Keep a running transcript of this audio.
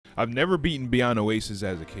I've never beaten Beyond Oasis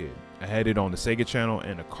as a kid. I had it on the Sega channel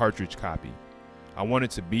and a cartridge copy. I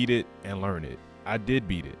wanted to beat it and learn it. I did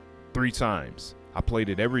beat it 3 times. I played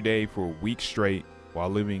it every day for a week straight while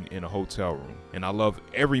living in a hotel room, and I loved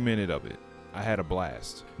every minute of it. I had a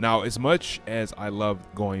blast. Now, as much as I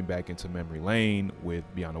loved going back into memory lane with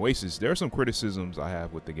Beyond Oasis, there are some criticisms I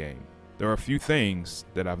have with the game. There are a few things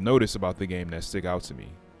that I've noticed about the game that stick out to me.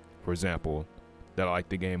 For example, that I like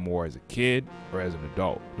the game more as a kid or as an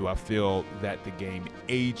adult? Do I feel that the game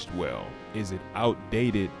aged well? Is it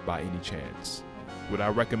outdated by any chance? Would I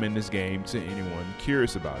recommend this game to anyone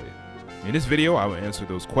curious about it? In this video, I will answer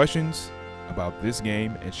those questions about this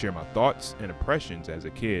game and share my thoughts and impressions as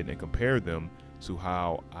a kid and compare them to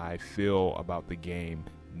how I feel about the game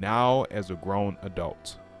now as a grown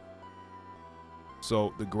adult.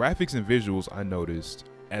 So the graphics and visuals I noticed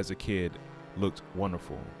as a kid looked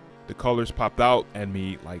wonderful. The colors popped out at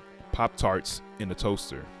me like Pop-Tarts in a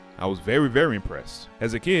toaster. I was very, very impressed.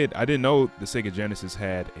 As a kid, I didn't know the Sega Genesis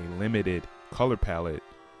had a limited color palette,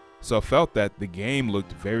 so I felt that the game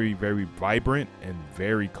looked very, very vibrant and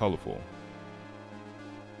very colorful.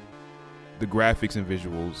 The graphics and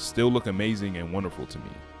visuals still look amazing and wonderful to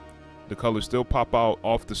me. The colors still pop out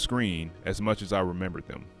off the screen as much as I remembered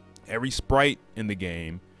them. Every sprite in the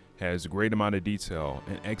game has a great amount of detail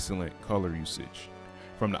and excellent color usage.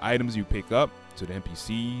 From the items you pick up, to the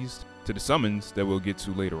NPCs, to the summons that we'll get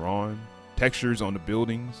to later on, textures on the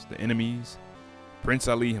buildings, the enemies, Prince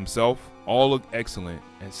Ali himself, all look excellent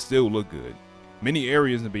and still look good. Many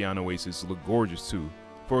areas in Beyond Oasis look gorgeous too.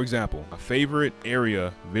 For example, my favorite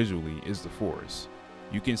area visually is the forest.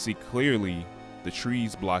 You can see clearly the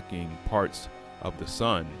trees blocking parts of the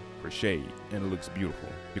sun for shade, and it looks beautiful.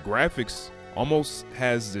 The graphics almost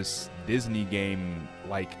has this Disney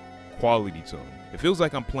game-like quality to them. It feels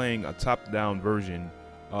like I'm playing a top-down version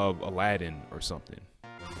of Aladdin or something.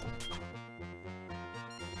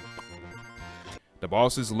 The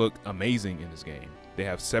bosses look amazing in this game. They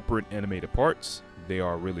have separate animated parts, they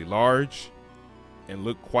are really large, and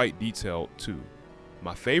look quite detailed too.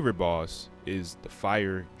 My favorite boss is the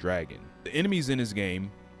Fire Dragon. The enemies in this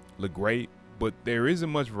game look great, but there isn't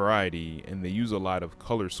much variety and they use a lot of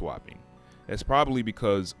color swapping. That's probably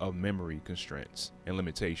because of memory constraints and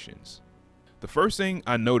limitations. The first thing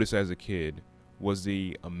I noticed as a kid was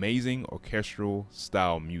the amazing orchestral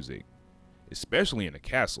style music, especially in the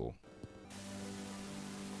castle.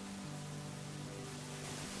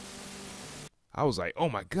 I was like, oh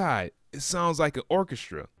my God, it sounds like an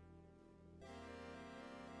orchestra.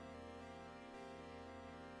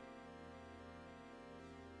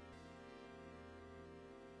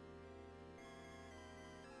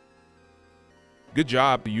 Good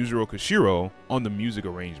job to Yuzuru Koshiro on the music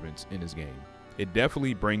arrangements in this game. It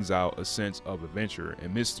definitely brings out a sense of adventure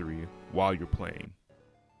and mystery while you're playing.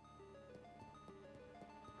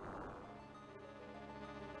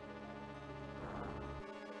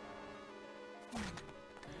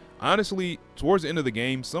 Honestly, towards the end of the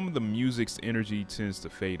game, some of the music's energy tends to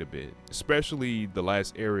fade a bit, especially the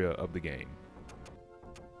last area of the game.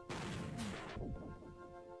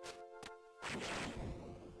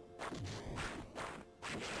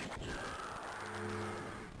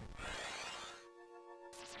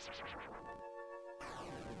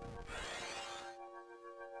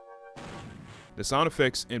 The sound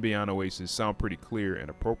effects in Beyond Oasis sound pretty clear and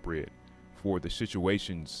appropriate for the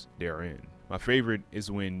situations they are in. My favorite is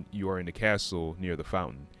when you are in the castle near the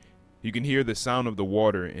fountain. You can hear the sound of the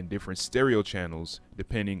water in different stereo channels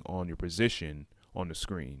depending on your position on the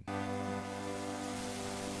screen.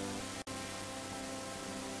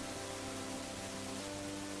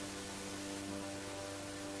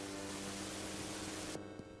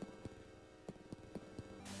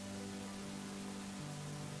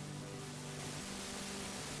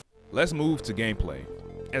 Let's move to gameplay.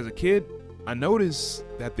 As a kid, I noticed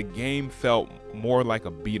that the game felt more like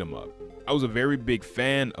a beat 'em up. I was a very big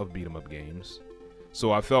fan of beat 'em up games,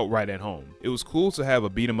 so I felt right at home. It was cool to have a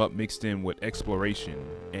beat 'em up mixed in with exploration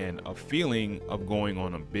and a feeling of going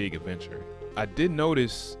on a big adventure. I did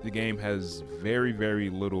notice the game has very, very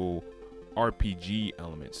little RPG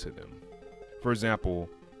elements to them. For example,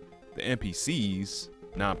 the NPCs,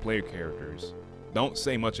 non-player characters, don't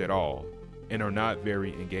say much at all and are not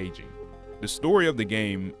very engaging. The story of the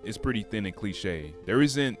game is pretty thin and cliche. There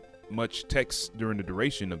isn't much text during the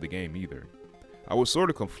duration of the game either. I was sort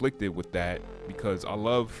of conflicted with that because I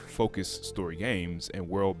love focused story games and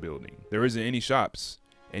world building. There isn't any shops,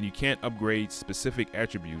 and you can't upgrade specific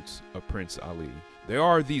attributes of Prince Ali. There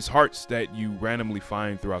are these hearts that you randomly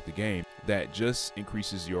find throughout the game that just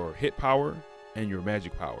increases your hit power and your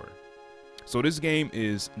magic power. So this game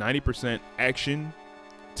is 90% action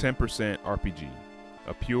 10% RPG,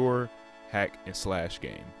 a pure hack and slash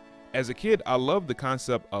game. As a kid, I loved the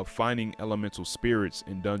concept of finding elemental spirits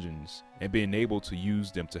in dungeons and being able to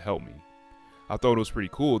use them to help me. I thought it was pretty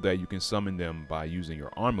cool that you can summon them by using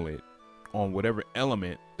your armlet on whatever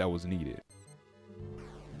element that was needed.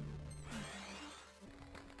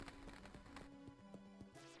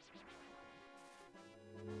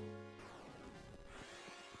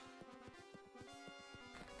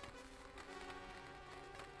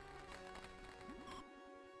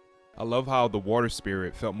 I love how the water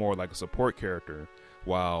spirit felt more like a support character,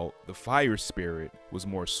 while the fire spirit was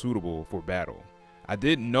more suitable for battle. I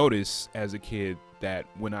did notice as a kid that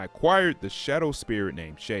when I acquired the shadow spirit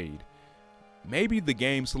named Shade, maybe the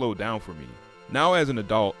game slowed down for me. Now as an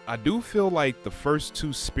adult, I do feel like the first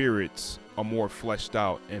two spirits are more fleshed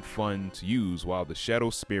out and fun to use, while the shadow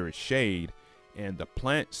spirit Shade and the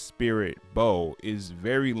plant spirit Bow is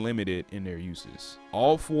very limited in their uses.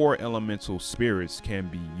 All four elemental spirits can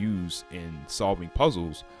be used in solving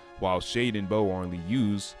puzzles, while Shade and Bow are only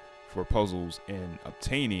used for puzzles and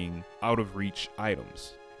obtaining out of reach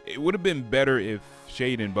items. It would have been better if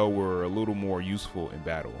Shade and Bow were a little more useful in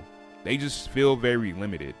battle. They just feel very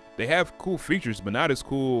limited. They have cool features, but not as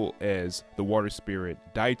cool as the water spirit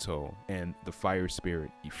Daito and the fire spirit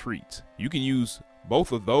Ifrit. You can use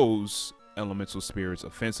both of those elemental spirits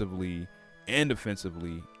offensively and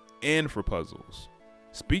defensively and for puzzles.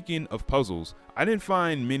 Speaking of puzzles, I didn't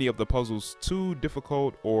find many of the puzzles too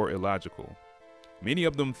difficult or illogical. Many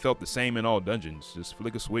of them felt the same in all dungeons. Just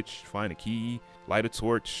flick a switch, find a key, light a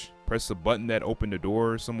torch, press a button that opened a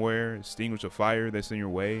door somewhere, extinguish a fire that's in your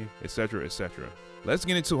way, etc, etc. Let's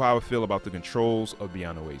get into how I feel about the controls of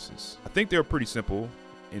Beyond Oasis. I think they're pretty simple,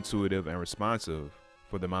 intuitive, and responsive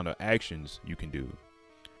for the amount of actions you can do.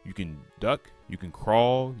 You can duck, you can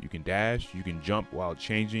crawl, you can dash, you can jump while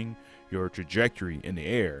changing your trajectory in the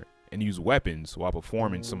air, and use weapons while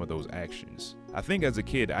performing some of those actions. I think as a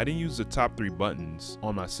kid, I didn't use the top 3 buttons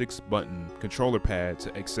on my 6-button controller pad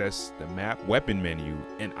to access the map, weapon menu,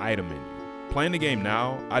 and item menu. Playing the game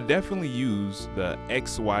now, I definitely use the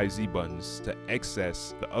X, Y, Z buttons to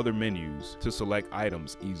access the other menus to select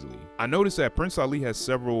items easily. I noticed that Prince Ali has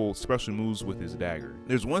several special moves with his dagger.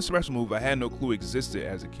 There's one special move I had no clue existed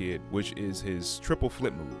as a kid, which is his triple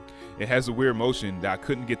flip move. It has a weird motion that I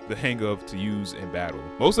couldn't get the hang of to use in battle.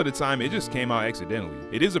 Most of the time, it just came out accidentally.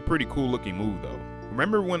 It is a pretty cool looking move though.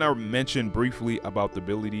 Remember when I mentioned briefly about the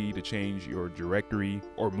ability to change your trajectory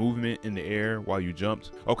or movement in the air while you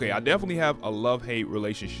jumped? Okay, I definitely have a love-hate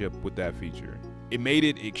relationship with that feature. It made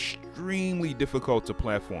it extremely difficult to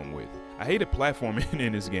platform with. I hated platforming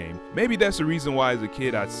in this game. Maybe that's the reason why as a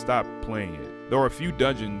kid I stopped playing it. There are a few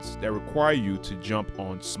dungeons that require you to jump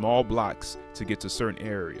on small blocks to get to certain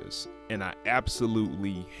areas, and I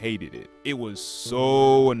absolutely hated it. It was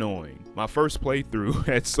so annoying. My first playthrough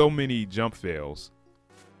had so many jump fails.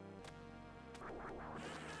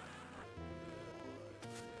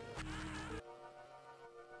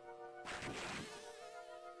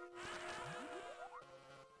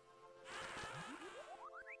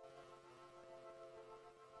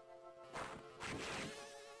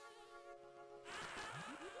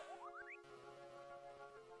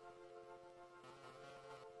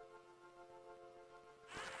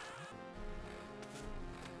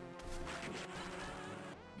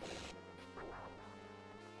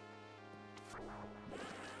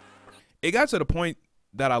 It got to the point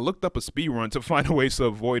that I looked up a speedrun to find a way to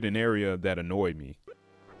avoid an area that annoyed me.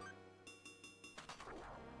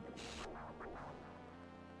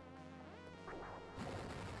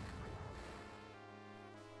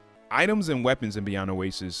 Items and weapons in Beyond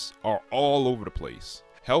Oasis are all over the place.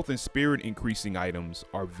 Health and spirit increasing items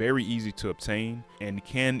are very easy to obtain and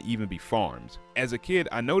can even be farmed. As a kid,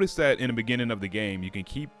 I noticed that in the beginning of the game, you can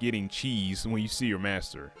keep getting cheese when you see your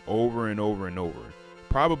master over and over and over.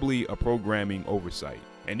 Probably a programming oversight.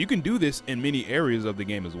 And you can do this in many areas of the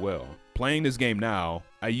game as well. Playing this game now,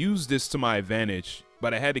 I use this to my advantage,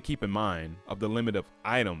 but I had to keep in mind of the limit of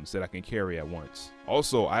items that I can carry at once.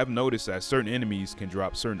 Also, I've noticed that certain enemies can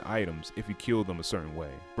drop certain items if you kill them a certain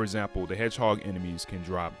way. For example, the hedgehog enemies can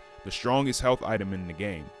drop the strongest health item in the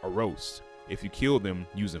game, a roast, if you kill them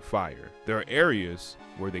using fire. There are areas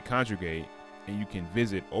where they conjugate and you can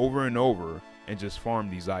visit over and over and just farm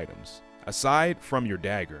these items. Aside from your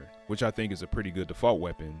dagger, which I think is a pretty good default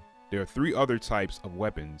weapon, there are 3 other types of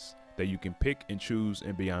weapons that you can pick and choose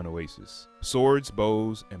in Beyond Oasis: swords,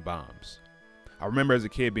 bows, and bombs. I remember as a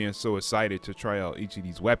kid being so excited to try out each of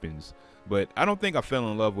these weapons, but I don't think I fell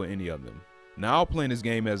in love with any of them. Now playing this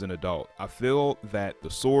game as an adult, I feel that the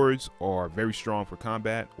swords are very strong for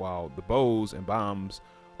combat, while the bows and bombs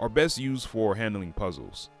are best used for handling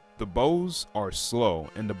puzzles. The bows are slow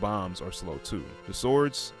and the bombs are slow too. The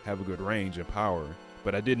swords have a good range and power,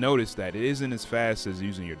 but I did notice that it isn't as fast as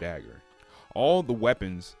using your dagger. All the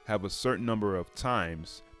weapons have a certain number of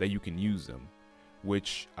times that you can use them,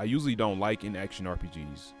 which I usually don't like in action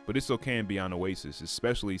RPGs, but it still can be on Oasis,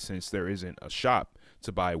 especially since there isn't a shop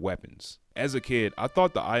to buy weapons. As a kid, I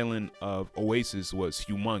thought the island of Oasis was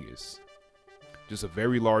humongous. Just a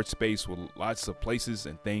very large space with lots of places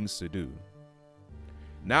and things to do.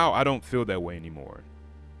 Now I don't feel that way anymore.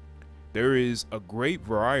 There is a great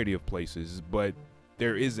variety of places, but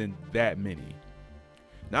there isn't that many.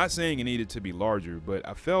 Not saying it needed to be larger, but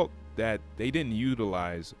I felt that they didn't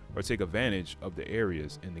utilize or take advantage of the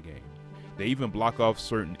areas in the game. They even block off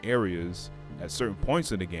certain areas at certain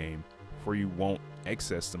points in the game for you won't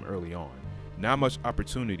access them early on. Not much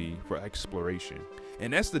opportunity for exploration.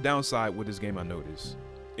 And that's the downside with this game I noticed.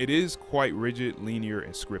 It is quite rigid, linear,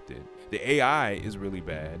 and scripted. The AI is really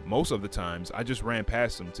bad. Most of the times, I just ran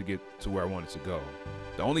past them to get to where I wanted to go.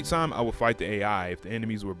 The only time I would fight the AI if the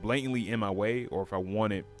enemies were blatantly in my way or if I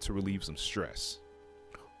wanted to relieve some stress.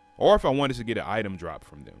 Or if I wanted to get an item drop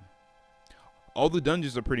from them. All the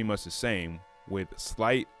dungeons are pretty much the same, with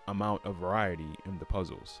slight amount of variety in the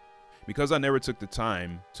puzzles. Because I never took the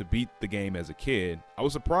time to beat the game as a kid, I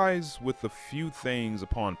was surprised with a few things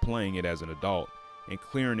upon playing it as an adult and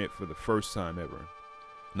clearing it for the first time ever.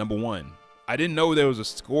 Number 1, I didn't know there was a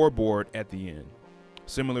scoreboard at the end,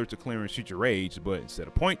 similar to clearing Shoot Your Rage, but instead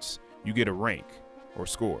of points, you get a rank or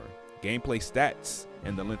score, gameplay stats,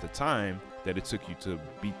 and the length of time that it took you to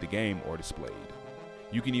beat the game are displayed.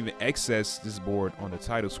 You can even access this board on the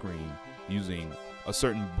title screen using a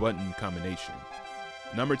certain button combination.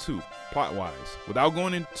 Number 2, plot-wise. Without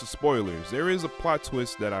going into spoilers, there is a plot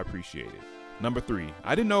twist that I appreciated. Number 3,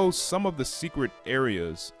 I didn't know some of the secret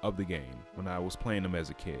areas of the game when I was playing them as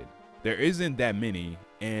a kid. There isn't that many,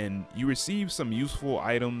 and you receive some useful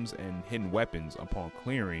items and hidden weapons upon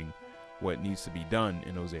clearing what needs to be done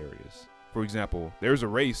in those areas. For example, there's a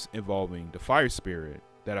race involving the fire spirit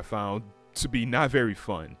that I found to be not very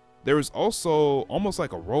fun. There is also almost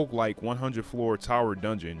like a roguelike 100 floor tower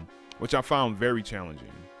dungeon, which I found very challenging.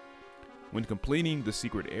 When completing the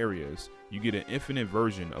secret areas, you get an infinite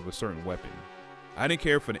version of a certain weapon. I didn't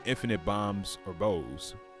care for the infinite bombs or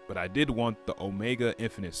bows, but I did want the Omega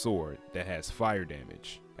Infinite Sword that has fire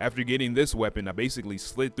damage. After getting this weapon, I basically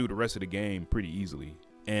slid through the rest of the game pretty easily.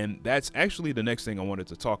 And that's actually the next thing I wanted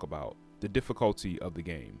to talk about, the difficulty of the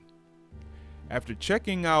game. After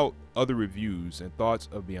checking out other reviews and thoughts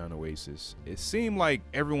of Beyond Oasis, it seemed like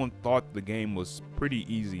everyone thought the game was pretty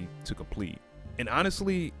easy to complete. And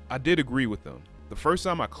honestly, I did agree with them. The first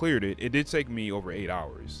time I cleared it, it did take me over 8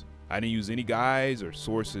 hours. I didn't use any guides or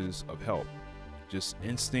sources of help, just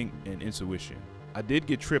instinct and intuition. I did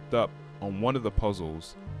get tripped up on one of the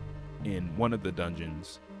puzzles in one of the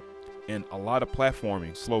dungeons, and a lot of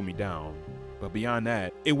platforming slowed me down, but beyond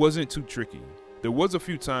that, it wasn't too tricky. There was a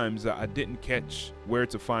few times that I didn't catch where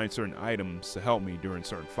to find certain items to help me during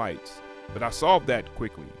certain fights, but I solved that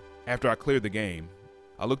quickly. After I cleared the game,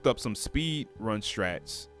 I looked up some speed run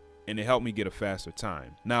strats and it helped me get a faster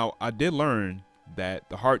time. Now, I did learn that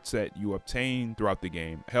the heart set you obtain throughout the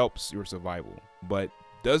game helps your survival, but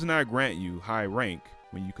does not grant you high rank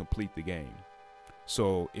when you complete the game.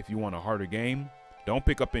 So if you want a harder game, don't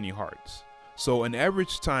pick up any hearts. So an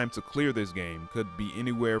average time to clear this game could be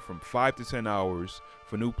anywhere from 5 to 10 hours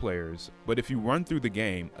for new players, but if you run through the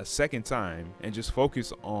game a second time and just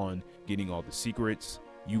focus on getting all the secrets,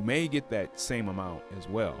 you may get that same amount as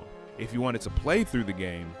well. If you wanted to play through the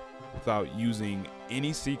game without using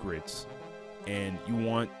any secrets and you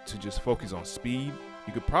want to just focus on speed,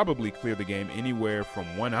 you could probably clear the game anywhere from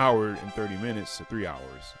 1 hour and 30 minutes to 3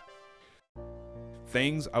 hours.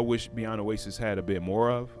 Things I wish Beyond Oasis had a bit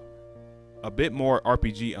more of: a bit more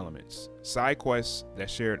RPG elements, side quests that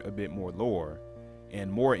shared a bit more lore, and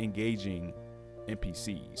more engaging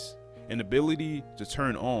NPCs. An ability to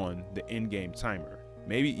turn on the in-game timer,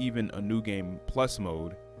 maybe even a new game plus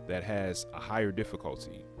mode that has a higher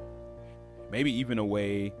difficulty. Maybe even a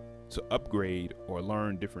way to upgrade or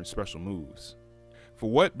learn different special moves. For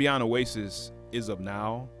what Beyond Oasis is of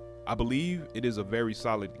now, I believe it is a very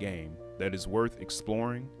solid game that is worth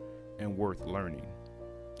exploring and worth learning.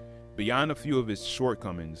 Beyond a few of its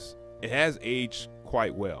shortcomings, it has aged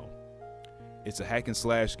quite well. It's a hack and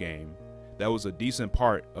slash game that was a decent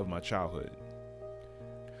part of my childhood.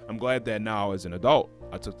 I'm glad that now as an adult,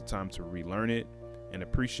 I took the time to relearn it and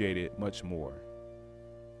appreciate it much more.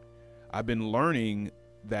 I've been learning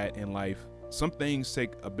that in life, some things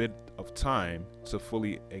take a bit of time to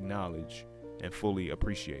fully acknowledge and fully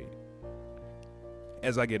appreciate.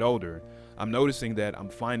 As I get older, I'm noticing that I'm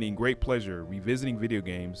finding great pleasure revisiting video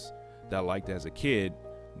games that I liked as a kid,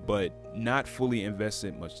 but not fully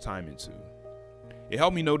invested much time into. It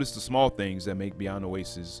helped me notice the small things that make Beyond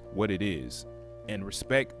Oasis what it is, and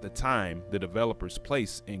respect the time the developers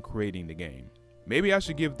place in creating the game. Maybe I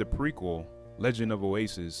should give the prequel, Legend of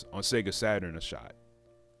Oasis, on Sega Saturn a shot.